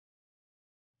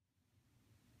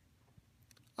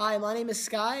Hi, my name is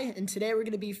Sky, and today we're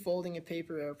going to be folding a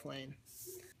paper airplane.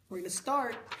 We're going to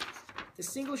start the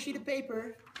single sheet of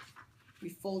paper. We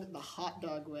fold it the hot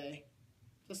dog way,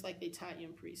 just like they taught you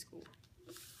in preschool.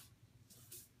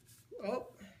 Oh,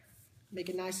 make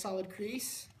a nice solid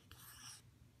crease.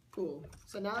 Cool.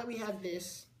 So now that we have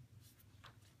this,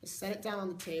 let's set it down on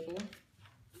the table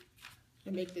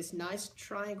and make this nice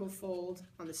triangle fold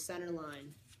on the center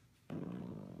line.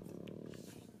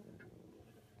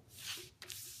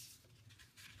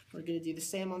 We're going to do the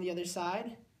same on the other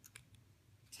side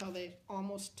until they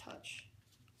almost touch.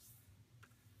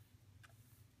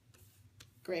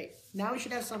 Great. Now we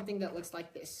should have something that looks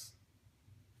like this.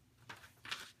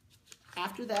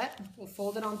 After that, we'll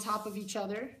fold it on top of each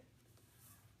other.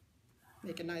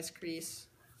 Make a nice crease.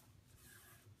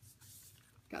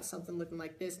 Got something looking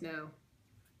like this now.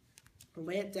 I'll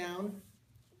lay it down.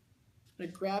 I'm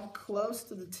going to grab close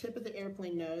to the tip of the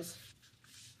airplane nose.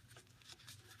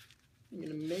 I'm going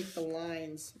to make the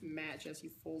lines match as you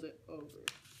fold it over.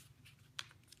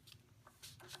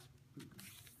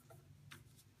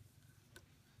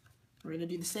 We're going to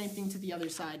do the same thing to the other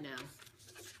side now.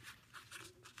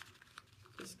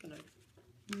 Just going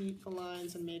to meet the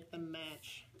lines and make them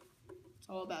match. It's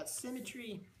all about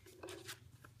symmetry.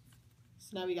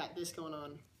 So now we got this going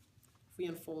on. If we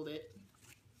unfold it,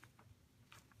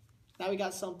 now we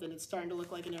got something. It's starting to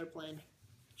look like an airplane.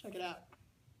 Check it out.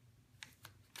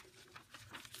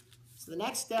 So the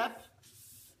next step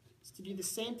is to do the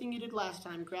same thing you did last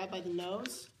time. Grab by the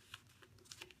nose,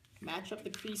 match up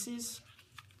the creases.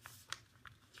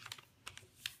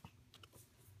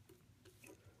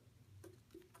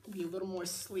 Be a little more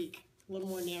sleek, a little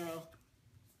more narrow.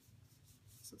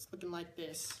 So it's looking like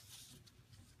this.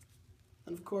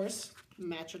 And of course,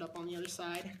 match it up on the other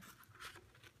side.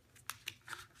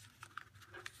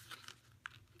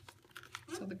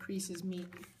 So the creases meet.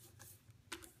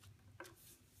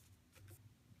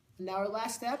 And now our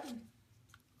last step,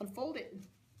 unfold it.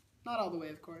 Not all the way,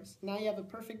 of course. Now you have a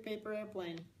perfect paper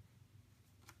airplane.